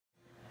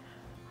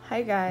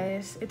Hi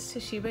guys, it's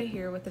Toshiba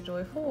here with the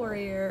Joyful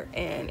Warrior,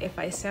 and if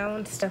I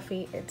sound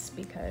stuffy, it's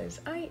because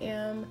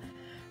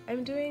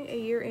I'm doing a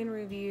year-end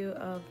review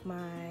of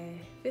my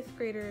 5th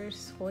grader's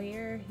school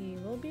year. He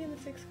will be in the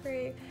 6th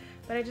grade,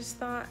 but I just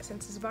thought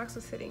since his box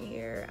was sitting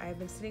here, I've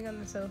been sitting on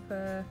the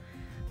sofa,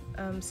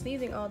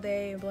 sneezing all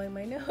day and blowing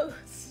my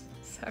nose,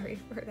 sorry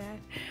for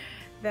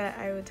that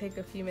I would take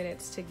a few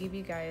minutes to give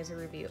you guys a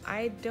review.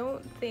 I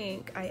don't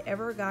think I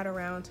ever got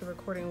around to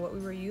recording what we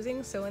were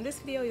using, so in this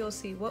video you'll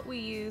see what we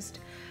used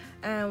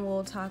and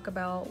we'll talk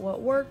about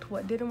what worked,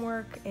 what didn't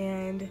work,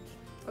 and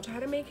I'll try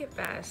to make it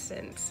fast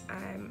since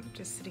I'm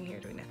just sitting here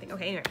doing nothing.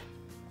 Okay, anyway.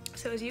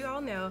 So as you all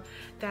know,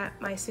 that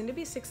my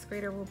soon-to-be 6th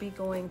grader will be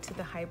going to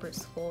the hybrid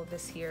school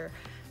this year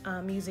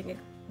using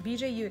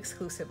BJU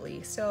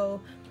exclusively.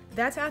 So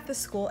that's at the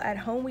school. At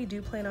home, we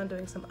do plan on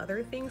doing some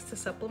other things to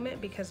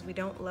supplement because we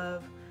don't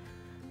love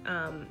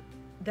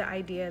the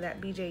idea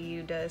that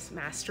BJU does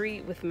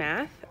mastery with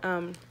math.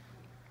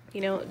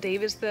 You know,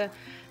 Dave is the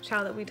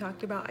child that we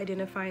talked about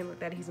identifying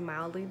that he's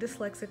mildly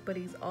dyslexic, but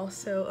he's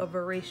also a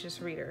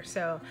voracious reader.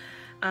 So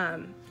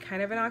kind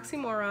of an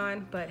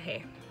oxymoron, but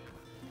hey,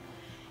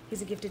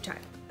 he's a gifted child.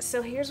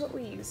 So here's what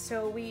we used.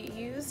 So we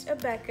used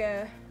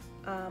Abeka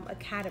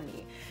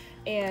Academy,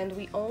 and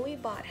we only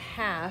bought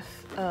half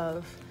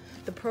of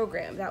the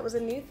program. That was a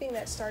new thing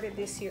that started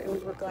this year, and we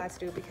were glad to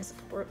do it because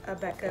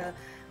Abeka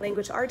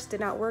Language Arts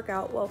did not work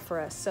out well for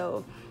us.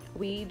 So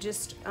we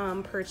just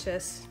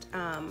purchased,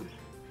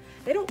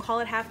 they don't call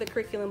it half the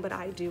curriculum, but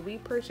I do. We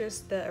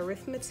purchased the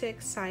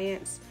arithmetic,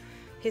 science,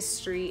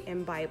 history,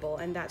 and Bible,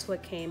 and that's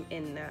what came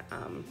in the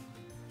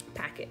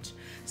package.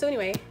 So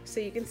anyway, so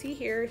you can see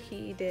here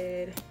he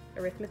did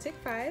arithmetic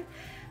 5.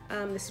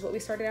 This is what we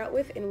started out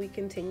with, and we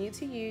continue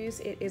to use.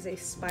 It is a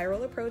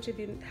spiral approach if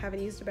you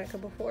haven't used Abeka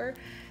before,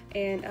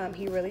 and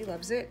he really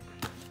loves it.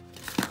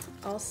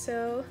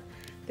 Also,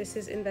 this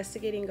is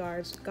investigating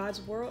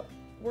God's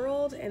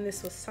world, and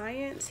this was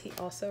science. He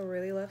also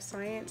really loves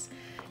science.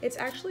 It's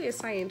actually a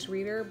science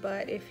reader,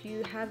 but if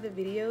you have the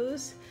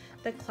videos,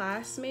 the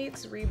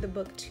classmates read the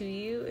book to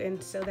you,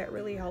 and so that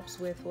really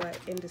helps with what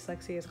in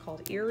dyslexia is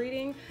called ear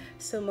reading.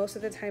 So most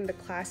of the time the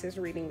class is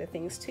reading the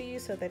things to you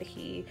so that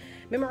he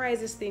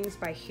memorizes things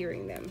by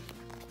hearing them.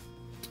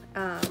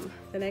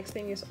 The next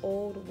thing is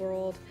Old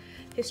World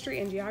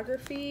History and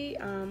Geography.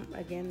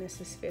 Again,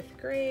 this is 5th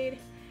grade.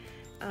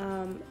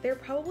 There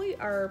probably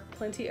are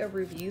plenty of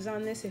reviews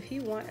on this. If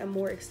you want a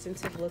more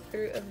extensive look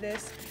through of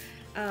this,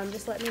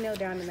 just let me know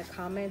down in the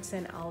comments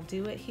and I'll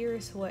do it.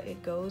 Here's what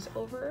it goes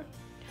over.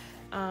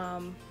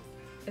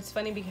 It's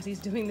funny because he's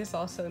doing this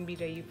also in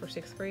BJU for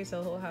 6th grade,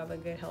 so he'll have a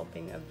good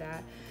helping of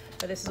that.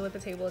 But this is what the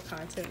table of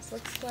contents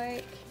looks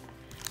like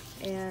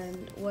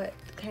and what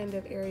kind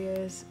of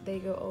areas they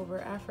go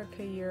over: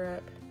 Africa,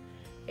 Europe,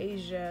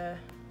 Asia,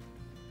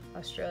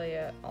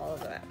 Australia, all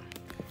of that.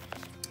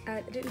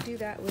 I didn't do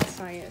that with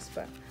science,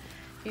 but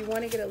if you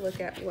want to get a look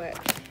at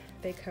what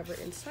they covered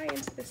in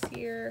science this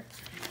year,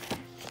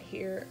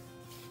 here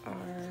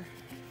are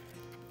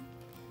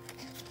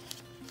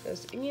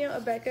those. And you know,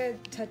 Abeka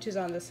touches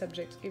on the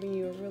subjects, giving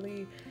you a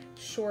really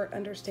short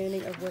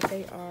understanding of what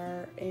they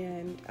are,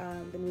 and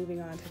then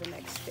moving on to the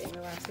next thing.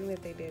 The last thing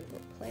that they did were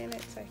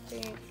planets, I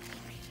think.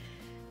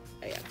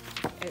 Oh, yeah,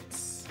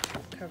 it's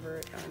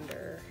covered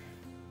under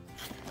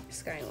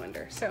Sky and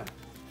Wonder.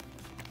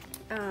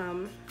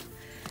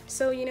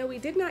 So you know, we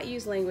did not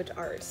use language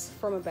arts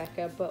from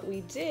Abeka, but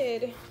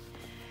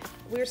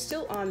we're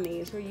still on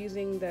these. We're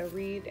using the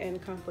read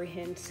and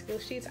comprehend skill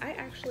sheets. I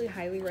actually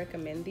highly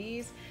recommend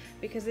these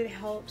because it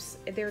helps.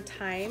 They're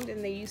timed,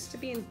 and they used to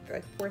be in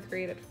like 4th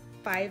grade at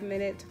 5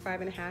 minutes to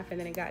 5.5, and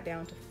then it got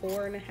down to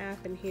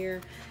 4.5, and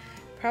here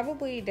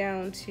probably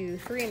down to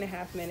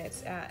 3.5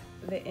 minutes at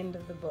the end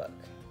of the book.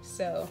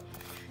 So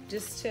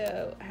just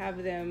to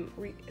have them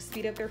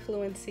speed up their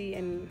fluency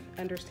and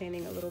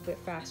understanding a little bit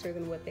faster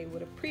than what they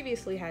would have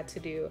previously had to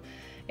do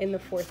in the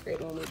 4th grade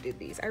when we did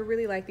these. I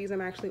really like these.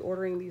 I'm actually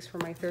ordering these for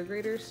my 3rd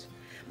graders.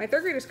 My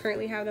 3rd graders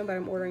currently have them, but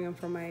I'm ordering them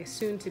for my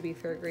soon-to-be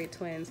 3rd grade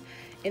twins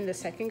in the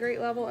 2nd grade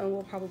level, and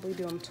we'll probably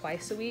do them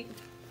twice a week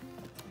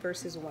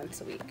versus once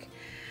a week.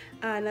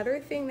 Another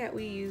thing that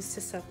we use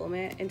to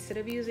supplement, instead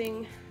of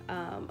using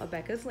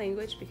Abeka's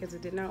language because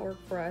it did not work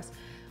for us,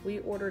 we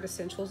ordered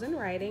Essentials in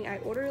Writing. I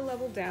ordered a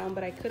level down,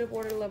 but I could have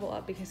ordered a level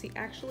up because he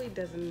actually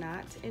does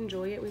not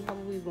enjoy it. We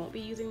probably won't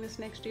be using this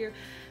next year.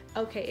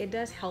 Okay, it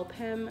does help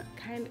him.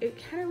 It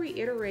kind of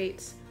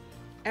reiterates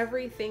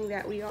everything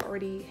that we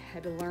already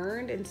had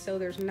learned, and so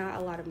there's not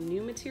a lot of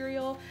new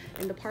material.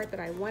 And the part that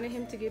I wanted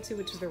him to get to,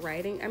 which is the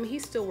writing, I mean,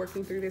 he's still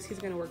working through this. He's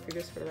going to work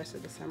through this for the rest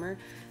of the summer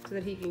so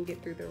that he can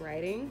get through the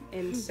writing.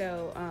 And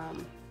so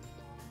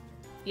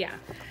yeah,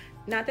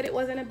 not that it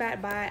wasn't a bad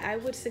buy. I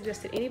would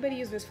suggest that anybody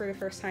use this for the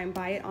first time,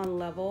 buy it on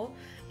level,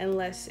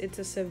 unless it's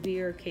a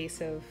severe case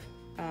of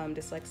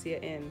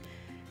dyslexia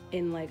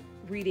in like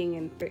reading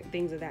and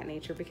things of that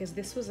nature, because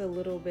this was a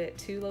little bit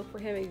too low for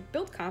him. It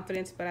built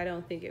confidence, but I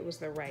don't think it was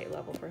the right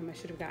level for him. I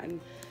should have gotten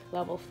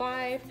level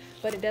 5,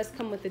 but it does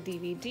come with the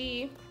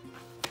DVD,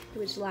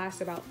 which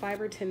lasts about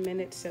 5 or 10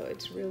 minutes, so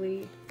it's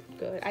really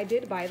good. I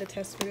did buy the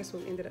test for this,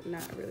 but we ended up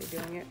not really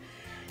doing it.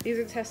 These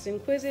are tests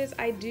and quizzes.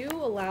 I do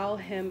allow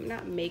him,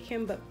 not make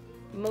him, but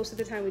most of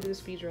the time we do the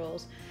speed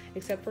drills,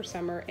 except for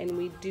summer, and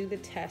we do the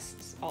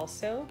tests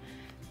also.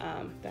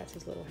 That's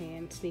his little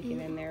hand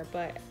sneaking in there.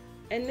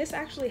 And this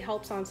actually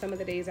helps on some of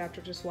the days after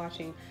just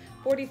watching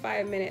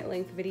 45-minute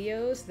length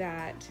videos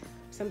that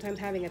sometimes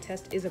having a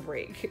test is a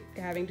break,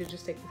 having to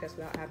just take the test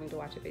without having to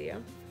watch a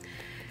video.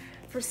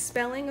 For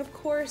spelling, of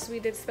course, we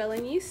did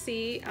Spelling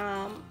UC.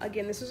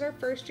 Again, this is our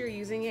first year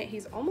using it.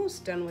 He's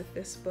almost done with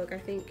this book. I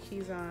think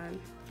he's on,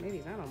 maybe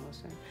he's not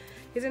almost done.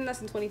 He's in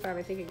lesson 25.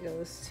 I think it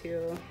goes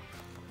to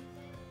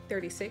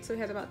 36, so he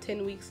has about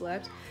 10 weeks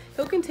left.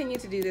 He'll continue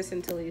to do this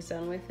until he's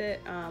done with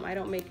it. I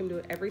don't make him do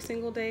it every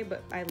single day,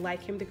 but I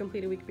like him to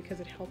complete a week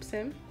because it helps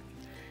him.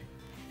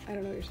 I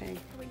don't know what you're saying.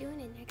 Are we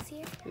doing it next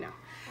year? No,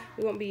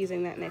 we won't be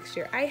using that next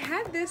year. I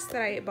had this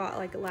that I bought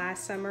like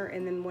last summer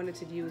and then wanted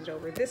to use it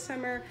over this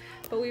summer,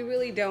 but we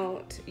really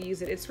don't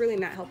use it. It's really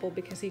not helpful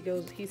because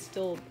he's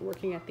still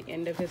working at the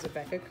end of his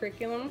Abeka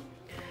curriculum.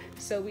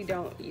 So we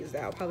don't use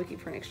that. I'll probably keep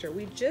for next year.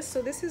 Let's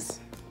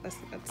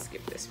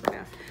skip this for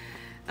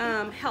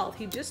now. Health.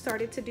 He just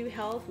started to do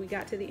health. We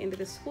got to the end of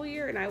the school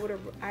year, and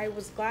I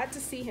was glad to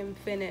see him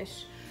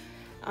finish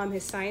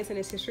his science and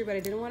his history, but I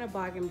didn't want to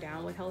bog him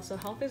down with health. So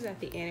health is at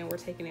the end, and we're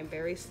taking it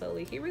very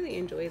slowly. He really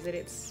enjoys it.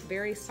 It's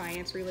very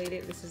science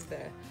related. This is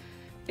the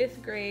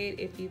 5th grade.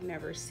 If you've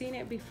never seen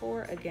it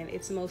before, again,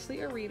 it's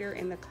mostly a reader,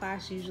 and the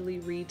class usually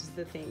reads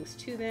the things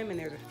to them, and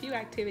there's a few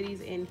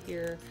activities in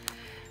here,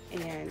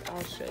 and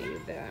I'll show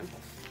you the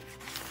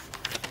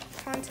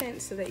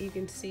content so that you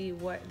can see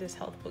what this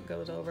health book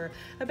goes over.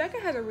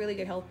 Abeka has a really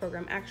good health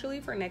program. Actually,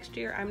 for next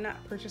year, I'm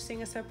not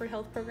purchasing a separate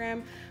health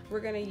program. We're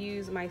gonna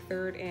use my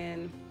 3rd,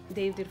 and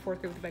Dave did 4th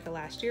grade with Abeka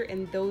last year,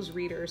 and those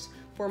readers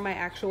for my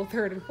actual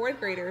 3rd and 4th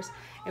graders,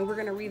 and we're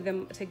gonna read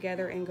them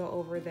together and go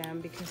over them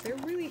because they're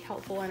really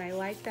helpful, and I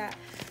like that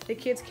the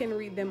kids can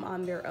read them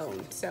on their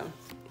own. So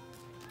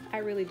I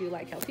really do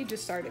like health. He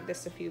just started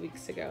this a few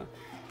weeks ago,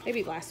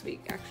 maybe last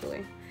week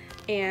actually.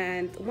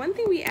 And one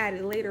thing we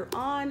added later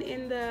on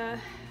in the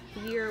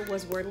year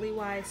was Wordly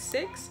Wise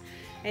 6,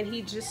 and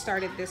he just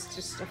started this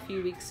just a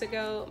few weeks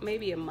ago,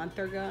 maybe a month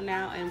ago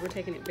now, and we're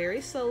taking it very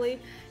slowly.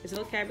 His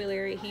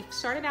vocabulary, he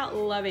started out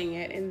loving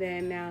it, and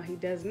then now he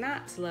does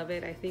not love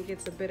it. I think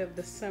it's a bit of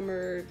the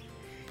summer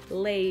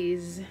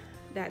laze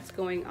that's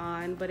going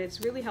on, but it's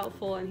really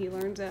helpful, and he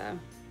learns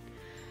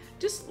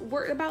just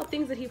word about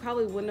things that he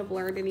probably wouldn't have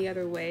learned any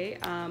other way.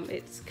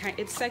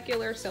 It's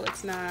secular, so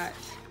it's not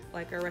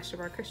like our rest of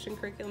our Christian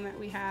curriculum that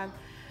we have.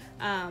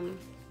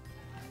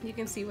 You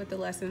can see what the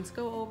lessons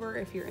go over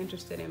if you're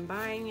interested in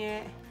buying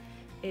it.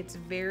 It's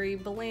very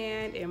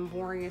bland and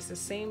boring. It's the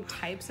same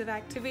types of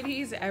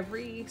activities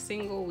every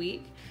single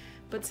week,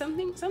 but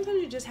sometimes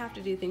you just have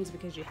to do things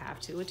because you have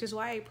to, which is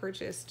why I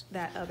purchased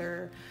that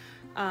other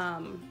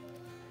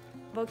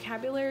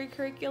vocabulary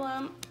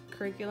curriculum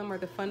or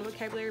the fun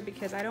vocabulary,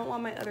 because I don't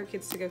want my other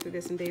kids to go through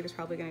this, and Dave is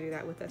probably going to do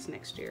that with us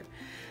next year.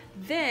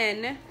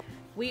 Then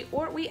we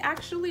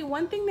actually,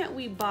 one thing that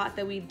we bought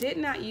that we did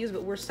not use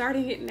but we're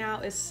starting it now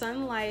is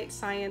Sunlight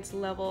Science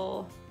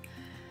level.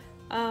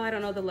 I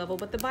don't know the level,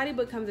 but the body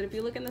book comes in. If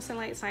you look in the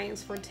Sunlight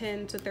Science for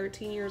 10 to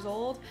 13 years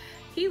old,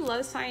 he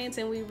loves science,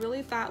 and we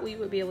really thought we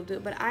would be able to do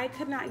it, but I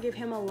could not give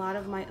him a lot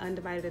of my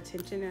undivided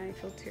attention, and I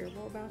feel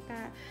terrible about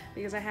that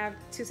because I have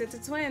 2 sets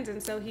of twins,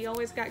 and so he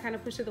always got kind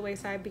of pushed to the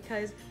wayside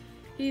because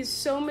he's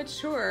so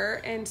mature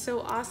and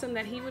so awesome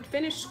that he would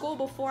finish school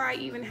before I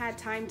even had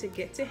time to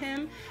get to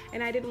him,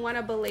 and I didn't want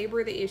to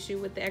belabor the issue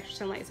with the extra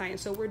Sunlight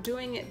Science. So we're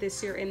doing it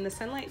this year, and the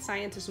Sunlight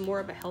Science is more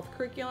of a health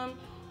curriculum,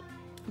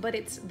 but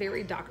it's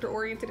very doctor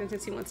oriented, and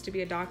since he wants to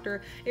be a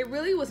doctor, it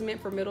really was meant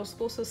for middle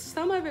school, so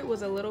some of it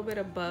was a little bit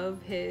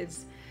above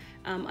his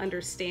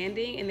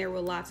understanding, and there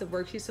were lots of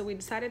worksheets, so we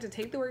decided to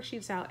take the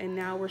worksheets out, and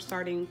now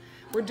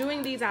we're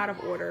doing these out of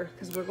order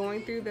because we're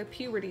going through the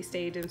puberty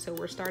stage, and so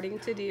we're starting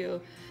to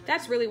do,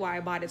 that's really why I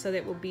bought it, so that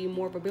it will be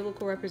more of a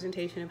biblical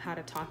representation of how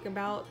to talk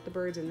about the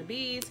birds and the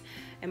bees,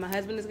 and my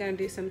husband is going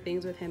to do some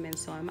things with him, and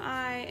so am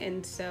I,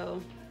 and so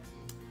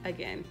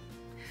again,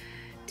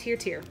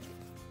 tear.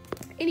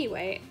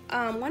 Anyway,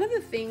 one of the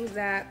things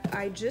that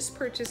I just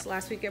purchased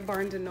last week at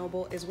Barnes &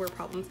 Noble is word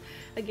problems.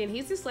 Again,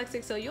 he's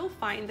dyslexic, so you'll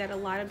find that a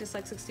lot of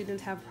dyslexic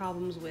students have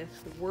problems with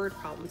word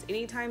problems.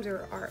 Anytime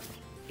there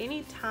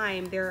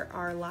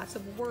are lots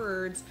of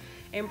words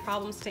and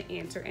problems to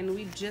answer, and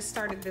we just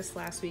started this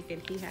last week,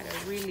 and he had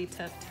a really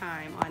tough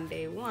time on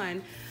day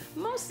 1,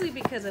 mostly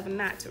because of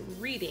not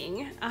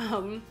reading,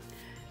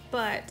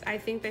 but I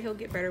think that he'll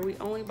get better. We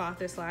only bought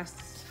this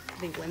last, I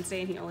think,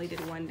 Wednesday, and he only did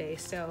 1 day,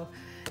 so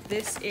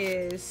this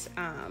is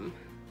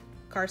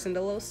Carson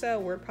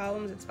DeLosa, Word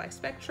Problems. It's by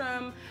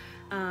Spectrum.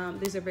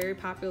 These are very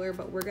popular,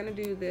 but we're gonna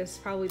do this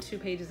probably 2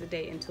 pages a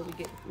day until we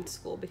get in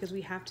school, because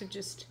we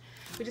just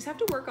have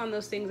to work on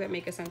those things that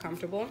make us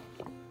uncomfortable.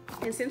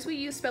 And since we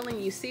use Spelling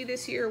UC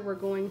this year, we're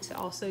going to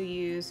also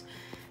use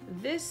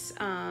this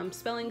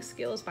Spelling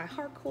Skills by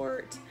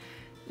Harcourt.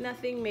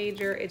 Nothing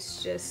major,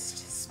 it's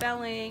just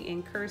spelling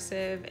and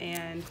cursive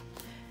and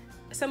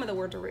some of the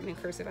words are written in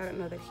cursive. I don't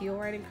know that he'll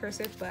write in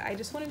cursive, but I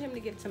just wanted him to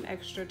get some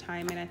extra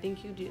time, and I think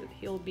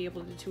he'll be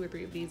able to do 2 or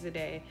 3 of these a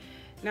day.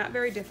 Not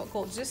very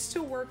difficult, just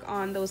to work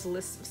on those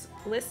lists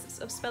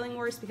of spelling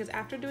words, because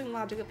after doing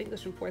Logic of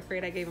English in 4th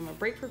grade, I gave him a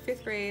break for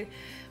 5th grade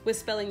with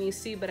spelling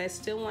UC, but I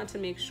still want to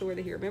make sure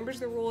that he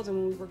remembers the rules. And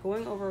when we were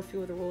going over a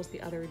few of the rules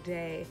the other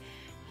day,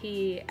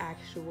 he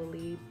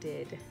actually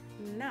did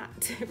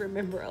not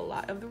remember a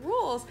lot of the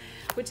rules,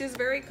 which is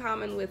very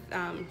common with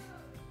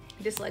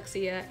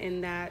dyslexia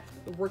and that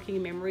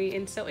working memory.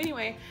 And so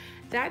anyway,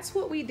 that's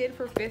what we did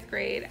for 5th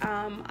grade.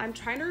 I'm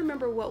trying to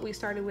remember what we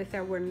started with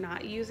that we're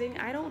not using.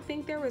 I don't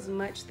think there was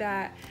much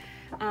that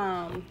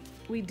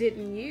we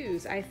didn't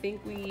use. I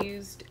think we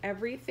used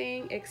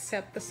everything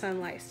except the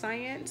Sunlight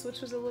Science, which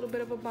was a little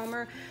bit of a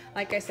bummer.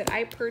 Like I said,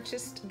 I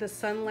purchased the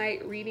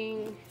Sunlight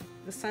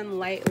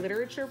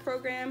Literature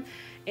program,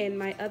 and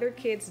my other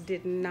kids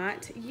did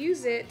not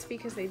use it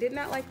because they did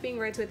not like being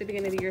read to at the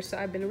beginning of the year. So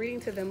I've been reading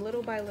to them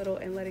little by little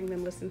and letting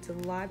them listen to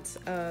lots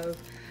of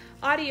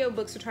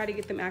audiobooks to try to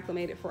get them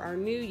acclimated for our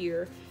new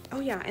year.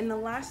 Oh yeah, and the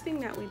last thing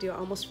that we do, I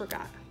almost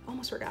forgot.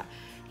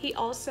 He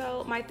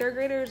also, my 3rd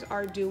graders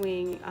are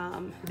doing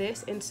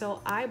this, and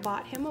so I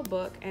bought him a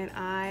book and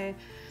I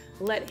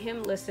let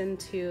him listen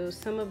to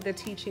some of the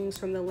teachings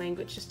from the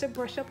language, just to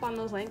brush up on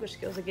those language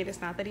skills. Again, it's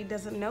not that he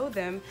doesn't know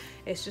them,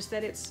 it's just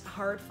that it's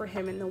hard for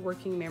him in the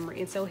working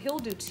memory. And so he'll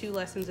do 2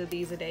 lessons of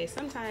these a day.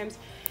 Sometimes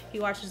he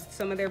watches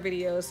some of their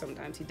videos,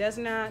 sometimes he does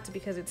not,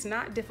 because it's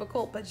not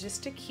difficult, but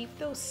just to keep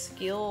those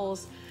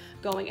skills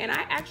going. And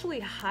I actually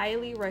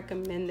highly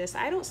recommend this.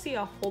 I don't see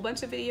a whole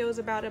bunch of videos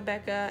about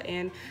Abeka,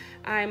 and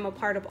I'm a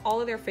part of all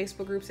of their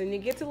Facebook groups, and it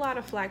gets a lot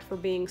of flack for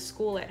being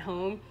school at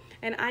home.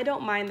 And I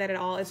don't mind that at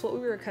all. It's what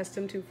we were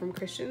accustomed to from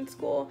Christian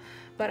school.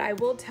 But I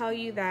will tell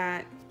you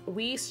that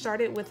we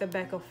started with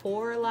Abeka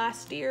 4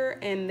 last year,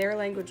 and their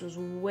language was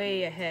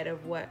way ahead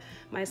of what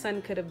my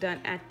son could have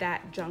done at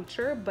that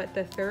juncture. But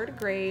the 3rd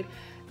grade,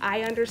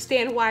 I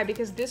understand why,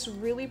 because this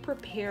really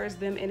prepares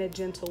them in a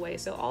gentle way.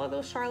 So all of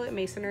those Charlotte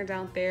Masoners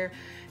out there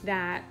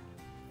that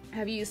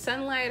have used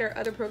Sunlight or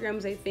other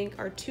programs they think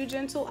are too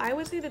gentle, I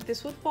would say that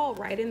this would fall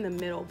right in the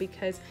middle,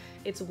 because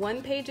it's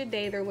 1 page a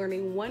day. They're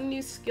learning 1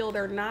 new skill.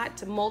 They're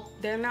not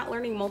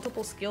learning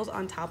multiple skills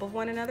on top of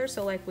one another.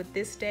 So like with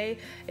this day,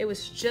 it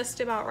was just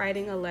about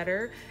writing a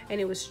letter,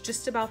 and it was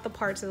just about the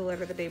parts of the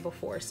letter the day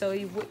before. So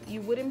you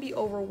wouldn't be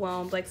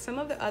overwhelmed like some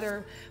of the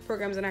other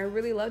programs. And I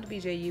really loved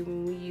BJU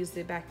when we used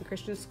it back in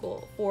Christian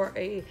school for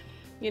a,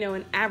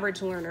 an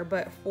average learner,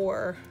 but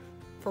for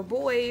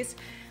boys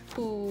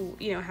who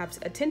have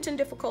attention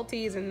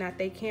difficulties and that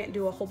they can't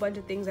do a whole bunch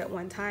of things at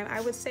one time, I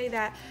would say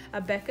that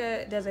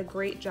Abeka does a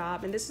great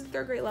job. And this is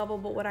 3rd grade level,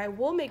 but what I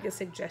will make a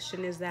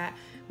suggestion is that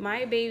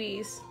my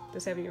babies, the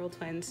 7-year-old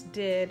twins,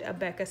 did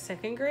Abeka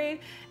 2nd grade,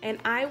 and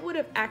I would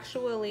have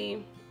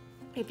actually,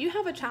 if you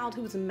have a child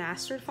who's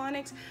mastered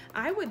phonics,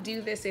 I would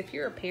do this. If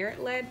you're a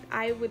parent-led,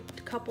 I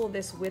would couple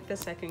this with the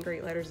 2nd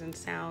grade letters and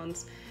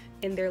sounds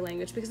in their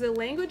language, because the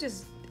language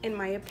is, in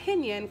my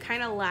opinion,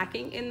 kind of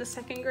lacking in the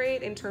 2nd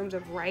grade in terms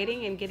of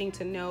writing and getting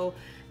to know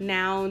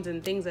nouns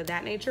and things of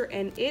that nature.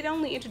 And it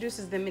only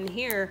introduces them in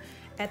here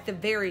at the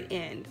very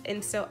end.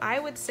 And so I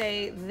would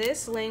say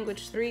this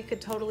language 3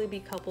 could totally be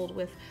coupled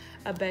with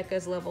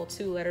Abeka's level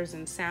 2 letters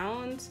and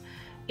sounds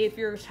if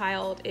your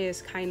child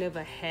is kind of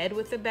ahead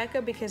with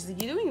Abeka, because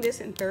doing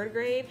this in 3rd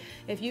grade,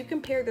 if you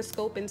compare the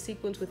scope and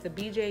sequence with the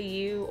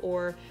BJU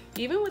or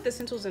even with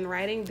Essentials in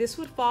Writing, this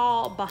would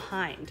fall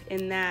behind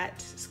in that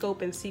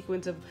scope and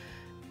sequence of,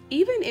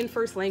 even in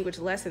first language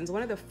lessons.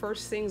 One of the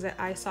first things that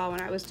I saw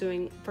when I was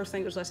doing first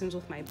language lessons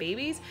with my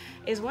babies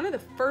is one of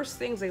the first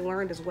things they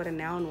learned is what a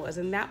noun was,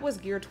 and that was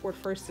geared toward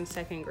 1st and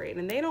 2nd grade.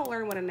 And they don't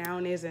learn what a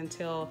noun is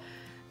until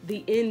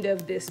the end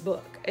of this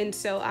book. And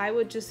so I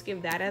would just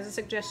give that as a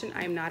suggestion.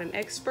 I'm not an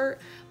expert,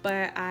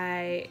 but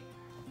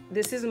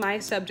this is my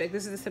subject.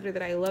 This is the subject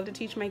that I love to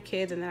teach my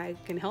kids and that I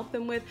can help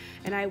them with.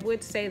 And I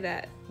would say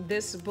that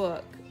this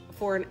book,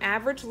 for an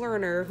average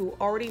learner who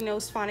already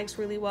knows phonics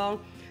really well,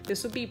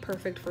 this would be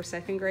perfect for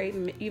 2nd grade,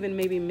 and even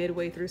maybe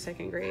midway through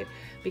 2nd grade,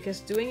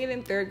 because doing it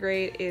in 3rd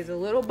grade is a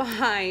little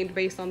behind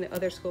based on the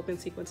other scope and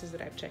sequences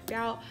that I've checked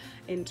out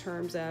in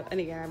terms of,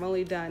 and again, I've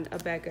only done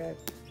Abeka,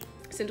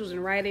 Essentials in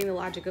Writing, the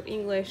Logic of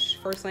English,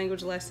 first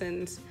language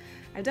lessons.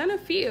 I've done a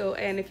few,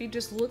 and if you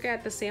just look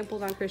at the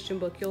samples on Christian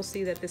Book, you'll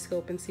see that the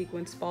scope and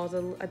sequence falls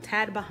a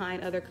tad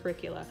behind other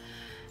curricula.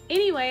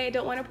 Anyway, I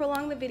don't want to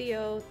prolong the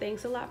video.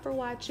 Thanks a lot for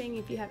watching.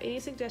 If you have any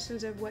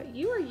suggestions of what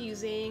you are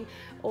using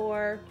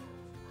or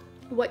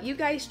what you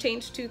guys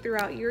changed to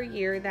throughout your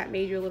year that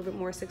made you a little bit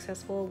more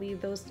successful,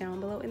 leave those down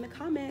below in the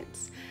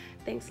comments.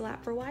 Thanks a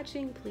lot for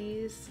watching.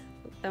 Please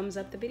thumbs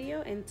up the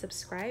video and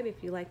subscribe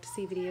if you like to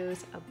see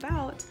videos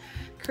about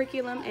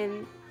curriculum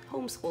and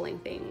homeschooling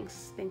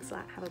things. Thanks a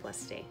lot. Have a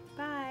blessed day.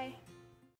 Bye.